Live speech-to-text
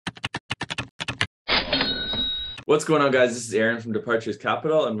What's going on, guys? This is Aaron from Departures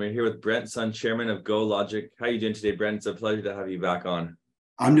Capital, and we're here with Brent Suen, chairman of GoLogic. How are you doing today, Brent? It's a pleasure to have you back on.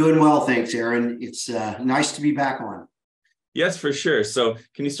 I'm doing well, thanks, Aaron. It's nice to be back on. Yes, for sure. So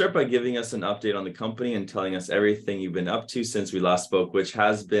can you start by giving us an update on the company and telling us everything you've been up to since we last spoke, which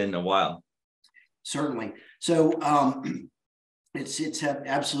has been a while? Certainly. So it's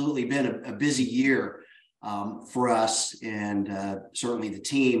absolutely been a busy year for us and certainly the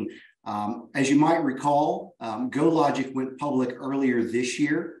team. As you might recall, GoLogic went public earlier this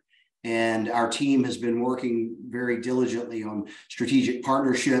year, and our team has been working very diligently on strategic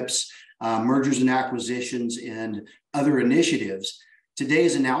partnerships, mergers and acquisitions, and other initiatives.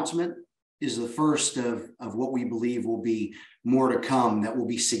 Today's announcement is the first of what we believe will be more to come that will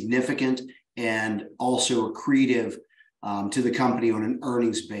be significant and also accretive to the company on an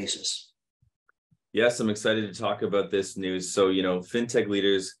earnings basis. Yes, I'm excited to talk about this news. So, fintech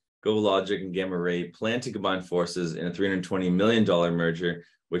leaders GoLogic and Gamma Ray plan to combine forces in a $320 million merger,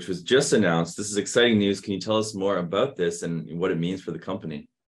 which was just announced. This is exciting news. Can you tell us more about this and what it means for the company?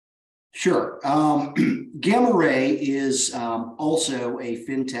 Sure. Gamma Ray is also a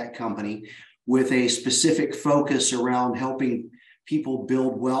fintech company with a specific focus around helping people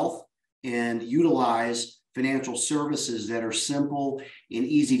build wealth and utilize financial services that are simple and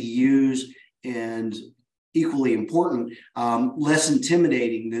easy to use, and equally important, less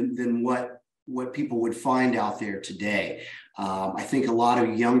intimidating than what people would find out there today. I think a lot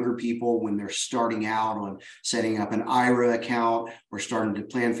of younger people, when they're starting out on setting up an IRA account or starting to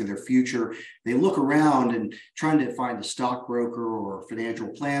plan for their future, they look around and trying to find a stockbroker or a financial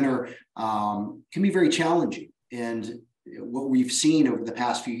planner can be very challenging. And what we've seen over the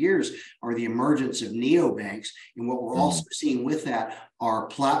past few years are the emergence of neobanks. And what we're also seeing with that are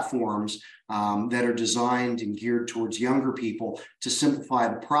platforms that are designed and geared towards younger people to simplify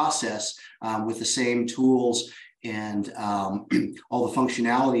the process with the same tools and all the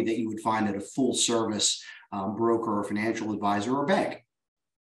functionality that you would find at a full service broker or financial advisor or bank.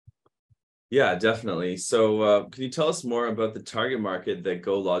 Yeah, definitely. So can you tell us more about the target market that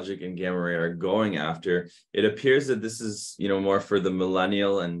GoLogic and Gamma Ray are going after? It appears that this is, more for the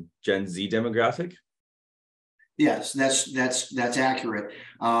millennial and Gen Z demographic. Yes, that's accurate.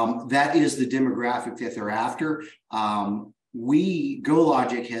 That is the demographic that they're after.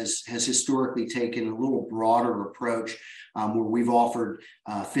 GoLogic has historically taken a little broader approach where we've offered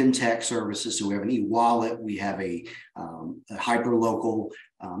fintech services. So we have an e-wallet, we have a hyper-local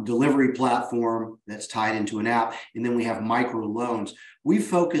delivery platform that's tied into an app, and then we have micro loans. We've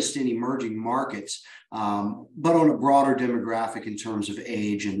focused in emerging markets, but on a broader demographic in terms of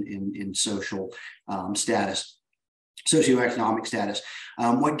age and social status. Socioeconomic status.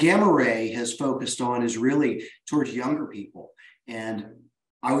 What Gamma Ray has focused on is really towards younger people. And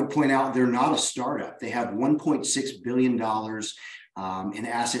I would point out they're not a startup. They have $1.6 billion in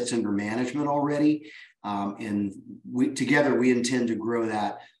assets under management already. And together we intend to grow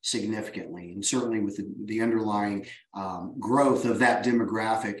that significantly. And certainly with the underlying growth of that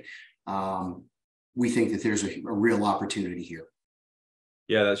demographic, we think that there's a real opportunity here.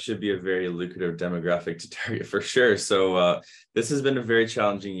 Yeah, that should be a very lucrative demographic to target for sure. So this has been a very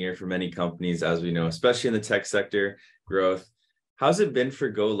challenging year for many companies, as we know, especially in the tech sector growth. How's it been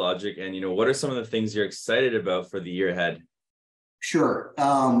for GoLogic? And, what are some of the things you're excited about for the year ahead? Sure.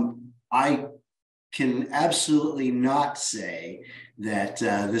 I can absolutely not say that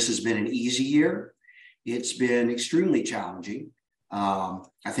this has been an easy year. It's been extremely challenging. I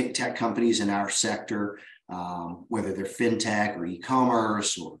think tech companies in our sector, whether they're fintech or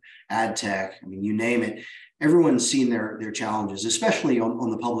e-commerce or ad tech, you name it, everyone's seen their challenges, especially on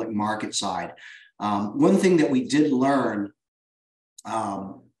the public market side. One thing that we did learn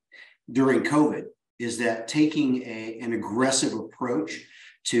during COVID is that taking an aggressive approach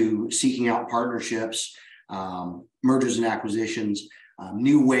to seeking out partnerships, mergers and acquisitions,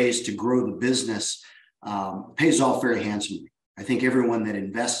 new ways to grow the business pays off very handsomely. I think everyone that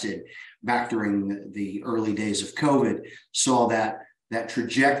invested back during the early days of COVID saw that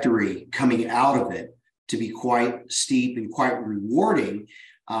trajectory coming out of it to be quite steep and quite rewarding.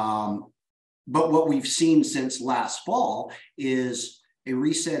 But what we've seen since last fall is a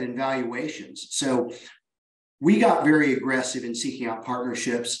reset in valuations. So we got very aggressive in seeking out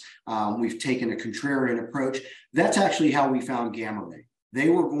partnerships. We've taken a contrarian approach. That's actually how we found Gamma Ray. They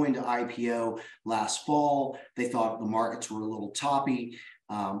were going to IPO last fall. They thought the markets were a little toppy.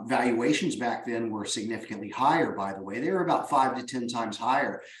 Valuations back then were significantly higher, by the way. They were about 5 to 10 times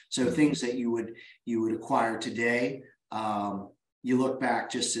higher. So things that you would acquire today, you look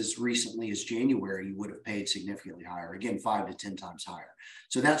back just as recently as January, you would have paid significantly higher. Again, 5 to 10 times higher.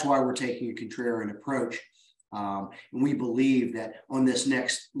 So that's why we're taking a contrarian approach. And we believe that on this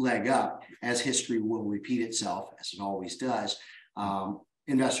next leg up, as history will repeat itself, as it always does,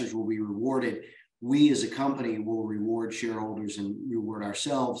 investors will be rewarded. We as a company will reward shareholders and reward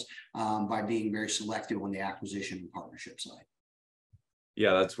ourselves by being very selective on the acquisition and partnership side.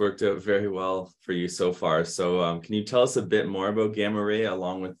 Yeah, that's worked out very well for you so far. So can you tell us a bit more about Gamma Ray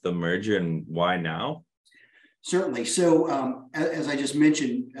along with the merger and why now? Certainly. So as I just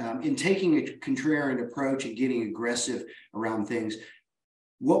mentioned, in taking a contrarian approach and getting aggressive around things,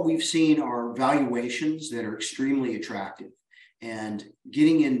 what we've seen are valuations that are extremely attractive. And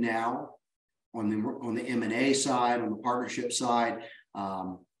getting in now on the M&A side, on the partnership side,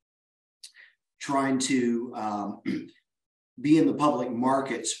 trying to be in the public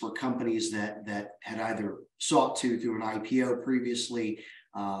markets for companies that had either sought to through an IPO previously,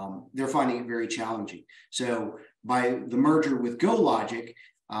 they're finding it very challenging. So by the merger with GoLogic,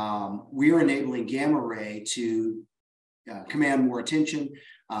 we are enabling Gamma Ray to command more attention,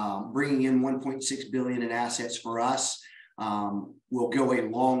 bringing in $1.6 billion in assets for us. Will go a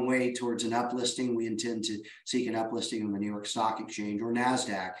long way towards an uplisting. We intend to seek an uplisting on the New York Stock Exchange or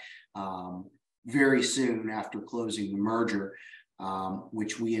NASDAQ very soon after closing the merger,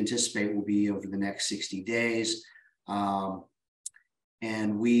 which we anticipate will be over the next 60 days.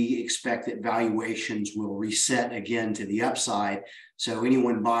 And we expect that valuations will reset again to the upside. So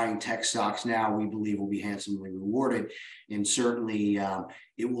anyone buying tech stocks now, we believe, will be handsomely rewarded. And certainly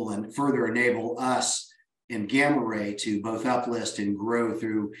it will further enable us and Gamma Ray to both uplist and grow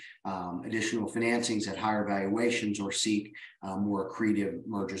through additional financings at higher valuations or seek more accretive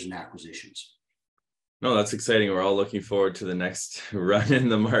mergers and acquisitions. No, that's exciting. We're all looking forward to the next run in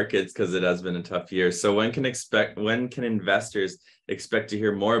the markets because it has been a tough year. So when can investors expect to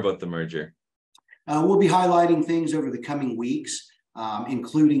hear more about the merger? We'll be highlighting things over the coming weeks,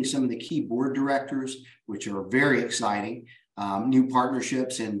 including some of the key board directors, which are very exciting, new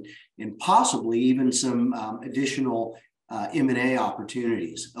partnerships, and possibly even some additional M&A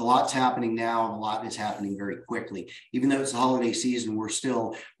opportunities. A lot's happening now, and a lot is happening very quickly. Even though it's the holiday season, we're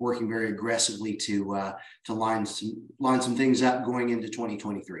still working very aggressively to line some things up going into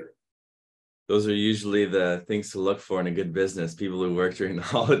 2023. Those are usually the things to look for in a good business. People who work during the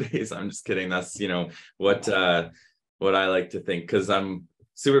holidays. I'm just kidding. That's what I like to think, because I'm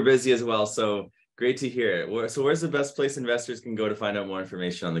super busy as well. So great to hear it. So where's the best place investors can go to find out more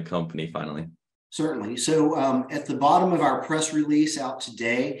information on the company finally? Certainly. So at the bottom of our press release out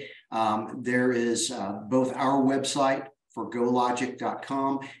today, there is both our website for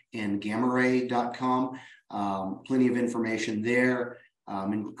Gologic.com and GammaRay.com. Plenty of information there,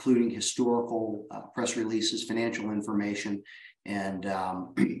 including historical press releases, financial information. And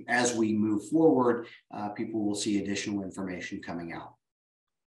as we move forward, people will see additional information coming out.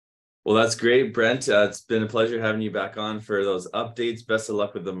 Well, that's great, Brent. It's been a pleasure having you back on for those updates. Best of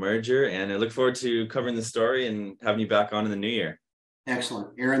luck with the merger, and I look forward to covering the story and having you back on in the new year. Excellent.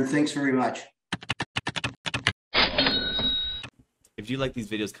 Aaron, thanks very much. If you like these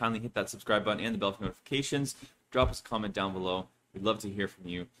videos, kindly hit that subscribe button and the bell for notifications. Drop us a comment down below. We'd love to hear from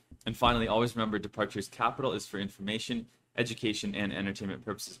you. And finally, always remember, Departures Capital is for information, education, and entertainment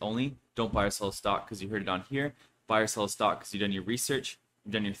purposes only. Don't buy or sell a stock because you heard it on here. Buy or sell a stock because you've done your research,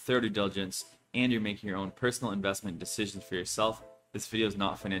 you've done your thorough due diligence, and you're making your own personal investment decisions for yourself. This video is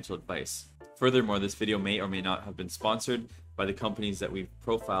not financial advice. Furthermore, this video may or may not have been sponsored by the companies that we've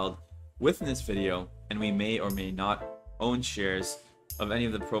profiled within this video, and we may or may not own shares of any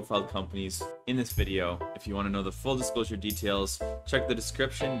of the profiled companies in this video. If you want to know the full disclosure details, check the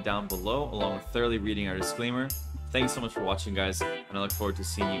description down below along with thoroughly reading our disclaimer. Thanks so much for watching, guys, and I look forward to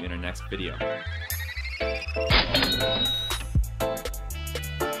seeing you in our next video.